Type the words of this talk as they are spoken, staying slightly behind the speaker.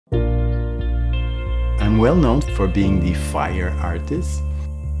well known for being the fire artist.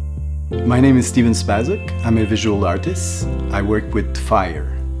 My name is Spazuk. I'm a visual artist. I work with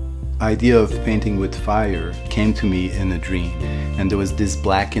fire. The idea of painting with fire came to me in a dream, and there was this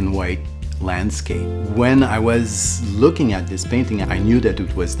black and white landscape. When I was looking at this painting, I knew that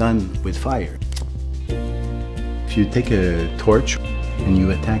it was done with fire. If you take a torch and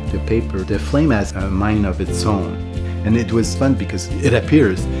you attack the paper, the flame has a mind of its own. And it was fun because it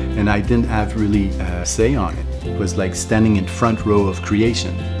appears, and I didn't have really a say on it. It was like standing in front row of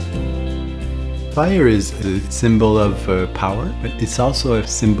creation. Fire is a symbol of power, but it's also a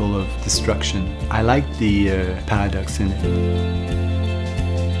symbol of destruction. I like the paradox in it.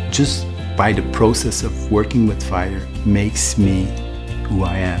 Just by the process of working with fire makes me who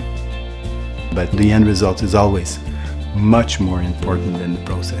I am. But the end result is always much more important than the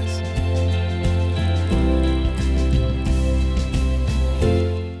process.